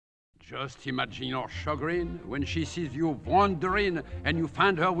Just imagine your chagrin when she sees you wandering and you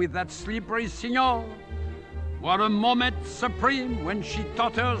find her with that slippery signal. What a moment supreme when she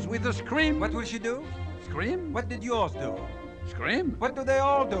totters with a scream. What will she do? Scream? What did yours do? Scream? What do they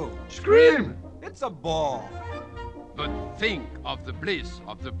all do? Scream! It's a ball. But think of the bliss,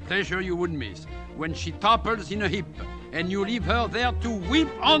 of the pleasure you would miss when she topples in a heap and you leave her there to weep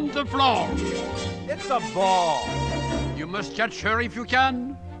on the floor. It's a ball. You must catch her if you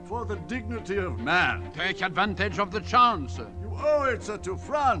can. For the dignity of man. Take advantage of the chance. You owe it, sir, to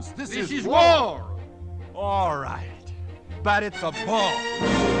France. This This is war. war. All right. But it's a ball.